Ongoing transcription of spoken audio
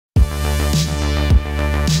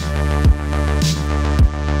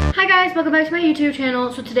guys, welcome back to my YouTube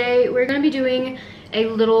channel. So today we're gonna be doing a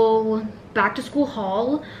little back to school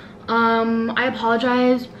haul. I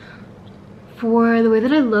apologize for the way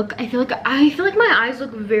that I look. I feel like my eyes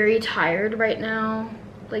look very tired right now,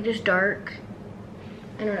 like just dark.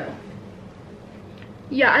 I don't know.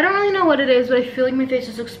 Yeah, I don't really know what it is, but I feel like my face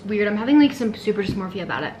just looks weird. I'm having like some super dysmorphia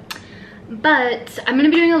about it. But I'm gonna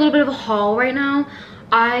be doing a little bit of a haul right now.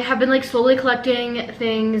 I have been like slowly collecting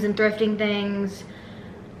things and thrifting things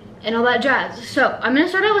and all that jazz. So I'm gonna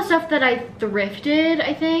start out with stuff that I thrifted,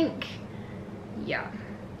 I think. Yeah.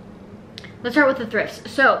 Let's start with the thrifts.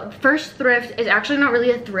 So first thrift is actually not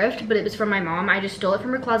really a thrift, but it was from my mom. I just stole it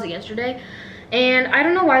from her closet yesterday. And I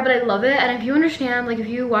don't know why, but I love it. And if you understand, like if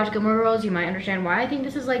you watch Gilmore Girls, you might understand why. I think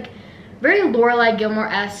this is like very Lorelai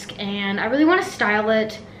Gilmore-esque, and I really want to style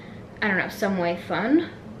it, I don't know, some way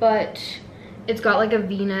fun. But it's got like a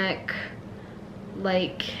v-neck,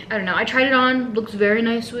 like, I don't know, I tried it on, looks very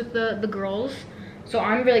nice with the girls. So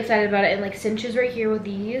I'm really excited about it, and like cinches right here with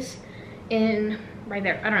these in right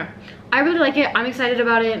there. I don't know, I really like it. I'm excited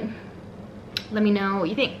about it. Let me know what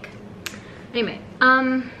you think. Anyway,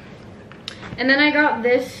 and then I got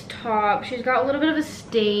this top. She's got a little bit of a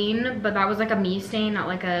stain, but that was like a me stain, not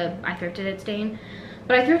like a I thrifted it stain.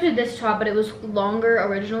 But I thrifted this top, but it was longer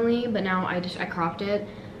originally, but now I cropped it.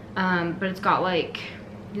 But it's got like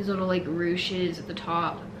these little like ruches at the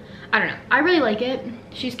top. I don't know, I really like it.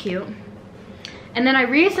 She's cute. And then I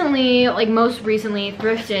recently, like most recently,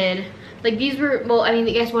 thrifted, like these were, well, I mean,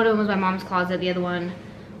 I guess one of them was my mom's closet, the other one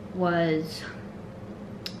was,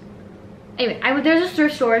 anyway, there's a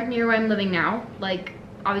thrift store near where I'm living now. Like,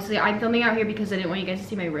 obviously I'm filming out here because I didn't want you guys to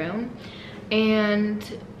see my room. And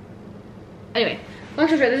anyway, long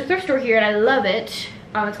story short, there's a thrift store here and I love it.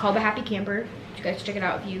 It's called the Happy Camper. You guys check it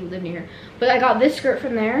out if you live near here. But I got this skirt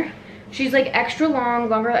from there. She's like extra long,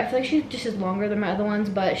 longer. I feel like she just is longer than my other ones,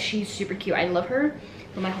 but she's super cute. I love her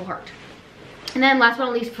with my whole heart. And then last but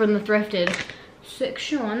not least, from the thrifted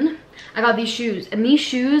section, I got these shoes. And these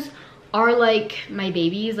shoes are like my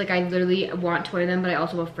babies. Like I literally want to wear them, but I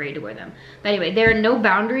also am afraid to wear them. But anyway, they're no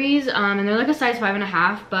boundaries, and they're like a size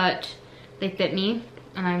 5.5, but they fit me,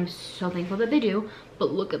 and I'm so thankful that they do.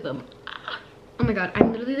 But look at them. Oh my god,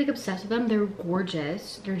 I'm literally like obsessed with them. They're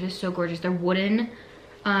gorgeous. They're just so gorgeous. They're wooden,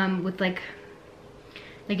 with like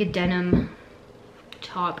a denim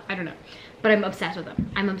top. I don't know, but I'm obsessed with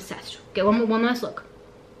them. I'm obsessed. Get one last look.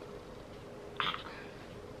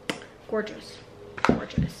 Gorgeous,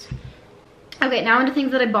 gorgeous. Okay, now into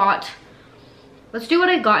things that I bought. Let's do what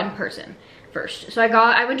I got in person first. So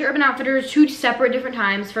I went to Urban Outfitters 2 separate different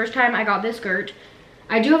times. First time I got this skirt.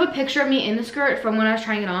 I do have a picture of me in the skirt from when I was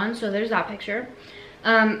trying it on, so there's that picture.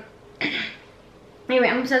 Anyway,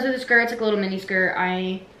 I'm obsessed with the skirt. It's like a little mini skirt.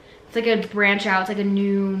 It's like a branch out. It's like a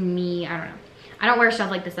new me. I don't know. I don't wear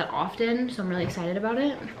stuff like this that often, so I'm really excited about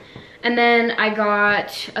it. And then I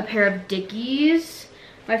got a pair of Dickies.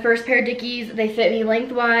 My first pair of Dickies. They fit me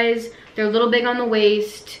lengthwise. They're a little big on the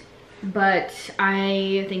waist, but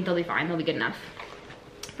I think they'll be fine. They'll be good enough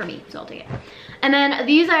for me, so I'll take it. And then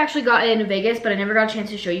these I actually got in Vegas, but I never got a chance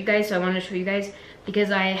to show you guys, so I wanted to show you guys because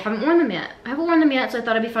I haven't worn them yet. I haven't worn them yet, so I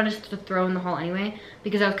thought it'd be fun just to throw in the haul anyway,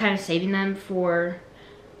 because I was kind of saving them for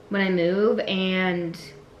when I move. And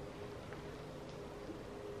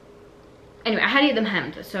anyway, I had to get them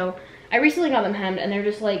hemmed, so I recently got them hemmed, and they're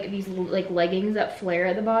just like these like leggings that flare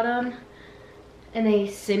at the bottom, and they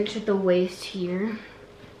cinch at the waist here.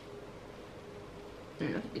 I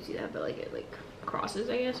don't know if you can see that, but like it like crosses,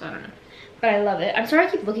 I guess. I don't know, but I love it. I'm sorry I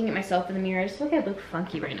keep looking at myself in the mirror. I just feel like I look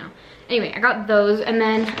funky right now. Anyway, I got those, and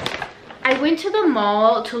then I went to the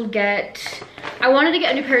mall to get, I wanted to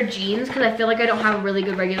get a new pair of jeans because I feel like I don't have really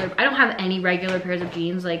good I don't have any regular pairs of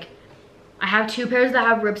jeans. Like I have 2 pairs that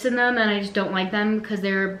have rips in them, and I just don't like them because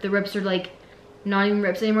the rips are like not even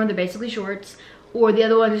rips anymore. They're basically shorts, or the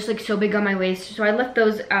other one is just like so big on my waist. So I left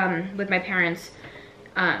those with my parents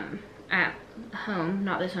at home,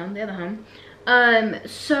 not this home, the other home.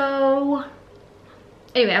 So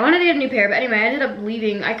anyway, I wanted to get a new pair, but anyway, I ended up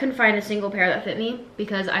leaving. I couldn't find a single pair that fit me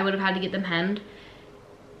because I would have had to get them hemmed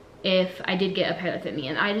if I did get a pair that fit me,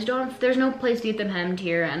 and I just don't, there's no place to get them hemmed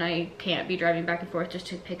here, and I can't be driving back and forth just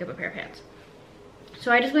to pick up a pair of pants.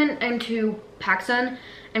 So I just went into PacSun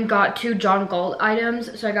and got 2 John Galt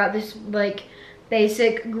items. So I got this like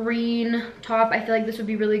basic green top. I feel like this would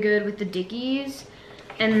be really good with the Dickies.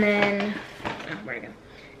 And then, oh, where'd it go?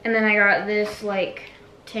 And then I got this like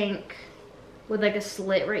tank with like a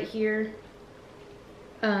slit right here.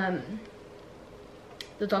 That's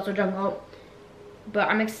also John Galt. But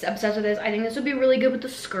I'm obsessed with this. I think this would be really good with the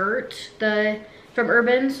skirt from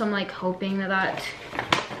Urban. So I'm like hoping that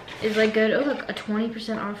is like good. Oh look, a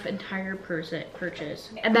 20% off entire purchase.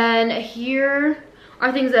 And then here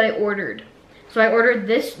are things that I ordered. So I ordered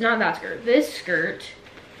this, not that skirt, this skirt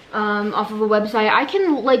off of a website. I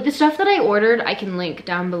can, like, the stuff that I ordered, I can link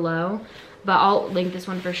down below, but I'll link this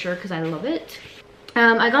one for sure because I love it.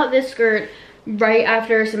 I got this skirt right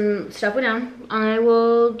after some stuff went down. I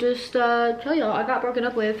will just tell y'all, I got broken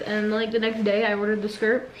up with, and like the next day I ordered the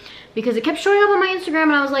skirt because it kept showing up on my Instagram,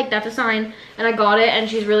 and I was like, that's a sign, and I got it, and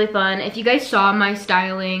she's really fun. If you guys saw my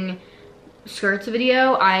styling skirts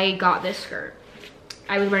video, I got this skirt.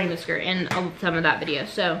 I was wearing this skirt in some of that video,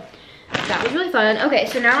 so that was really fun. Okay,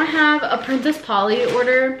 so now I have a Princess Polly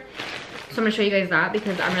order, so I'm gonna show you guys that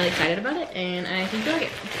because I'm really excited about it, and I think you'll like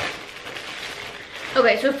it.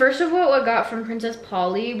 Okay, so first of all, what I got from Princess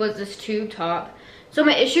Polly was this tube top. So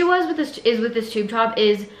my issue was with this tube top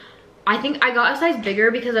is I think I got a size bigger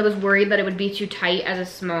because I was worried that it would be too tight as a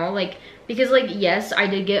small, like, because like, yes, I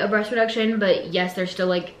did get a breast reduction, but yes, they're still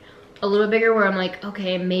like a little bit bigger where I'm like,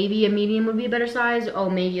 okay, maybe a medium would be a better size. Oh,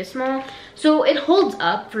 maybe a small. So it holds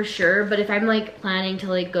up for sure, but if I'm like planning to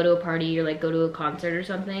like go to a party or like go to a concert or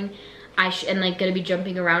something, and like gonna be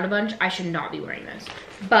jumping around a bunch, I should not be wearing this.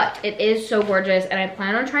 But it is so gorgeous, and I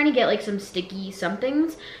plan on trying to get like some sticky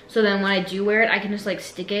somethings, so then when I do wear it, I can just like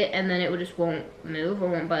stick it and then it just won't move or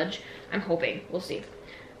won't budge. I'm hoping, we'll see.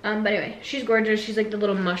 But anyway, she's gorgeous. She's like the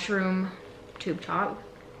little mushroom tube top.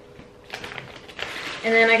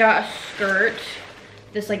 And then I got a skirt.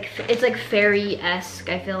 This like, it's like fairy-esque,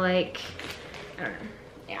 I feel like. I don't know.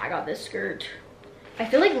 Yeah, I got this skirt. I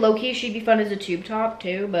feel like low-key she'd be fun as a tube top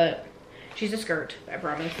too, but she's a skirt, I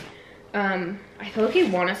promise. I low-key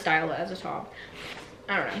want to style it as a top.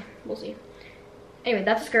 I don't know, we'll see. Anyway,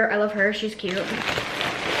 that's a skirt. I love her, she's cute.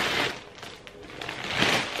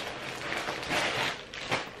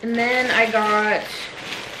 And then I got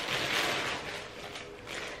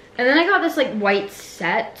this like white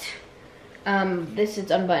set. This is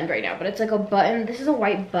unbuttoned right now, but it's like a button. This is a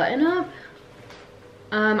white button up.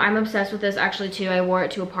 I'm obsessed with this actually too. I wore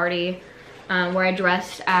it to a party where I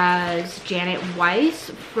dressed as Janet Weiss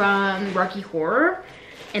from Rocky Horror,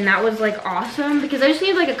 and that was like awesome because I just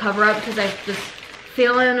needed like a cover up because I was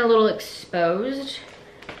feeling a little exposed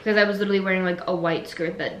because I was literally wearing like a white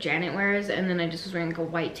skirt that Janet wears, and then I just was wearing like a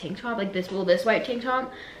white tank top, like this white tank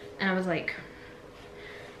top, and I was like,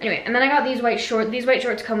 anyway. And then I got these white shorts. These white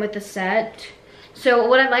shorts come with the set. So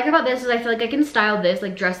what I like about this is I feel like I can style this,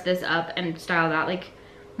 like dress this up and style that like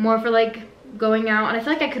more for like going out, and I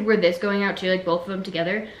feel like I could wear this going out too, like both of them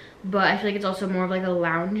together, but I feel like it's also more of like a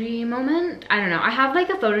loungy moment. I don't know, I have like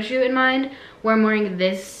a photo shoot in mind where I'm wearing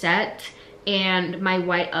this set and my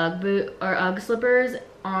white Ugg slippers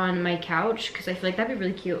on my couch because I feel like that'd be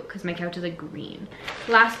really cute because my couch is like green.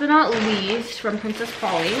 Last but not least, from Princess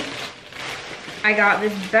Polly, I got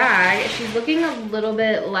this bag. She's looking a little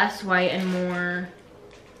bit less white and more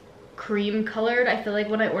cream colored. I feel like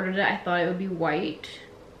when I ordered it, I thought it would be white,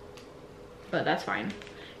 but that's fine.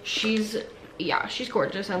 Yeah, she's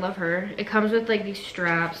gorgeous. I love her. It comes with like these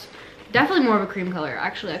straps. Definitely more of a cream color.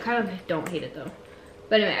 Actually, I kind of don't hate it though.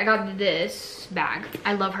 But anyway, I got this bag.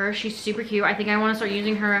 I love her. She's super cute. I think I want to start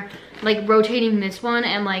using her, like rotating this one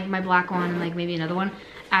and like my black one and like maybe another one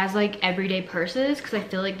as like everyday purses because I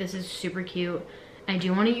feel like this is super cute. I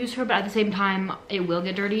do want to use her, but at the same time, it will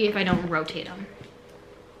get dirty if I don't rotate them.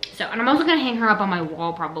 So, and I'm also going to hang her up on my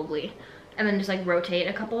wall probably and then just like rotate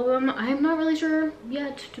a couple of them. I'm not really sure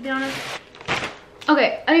yet, to be honest.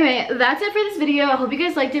 Okay, anyway, that's it for this video. I hope you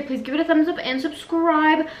guys liked it. Please give it a thumbs up and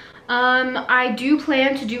subscribe. I do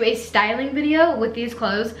plan to do a styling video with these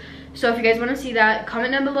clothes, so if you guys want to see that,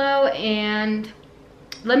 comment down below and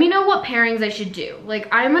let me know what pairings I should do. Like,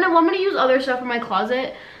 I'm gonna use other stuff from my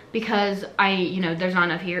closet because there's not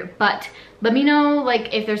enough here, but let me know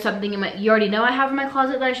like if there's something you already know I have in my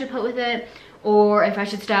closet that I should put with it, or if I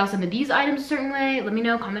should style some of these items a certain way. Let me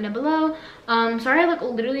know, comment down below. Sorry I look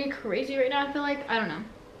literally crazy right now. I feel like, I don't know.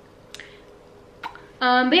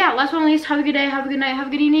 But yeah, last but not least, have a good day, have a good night, have a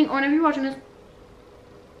good evening, or whenever you're watching this.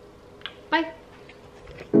 Bye.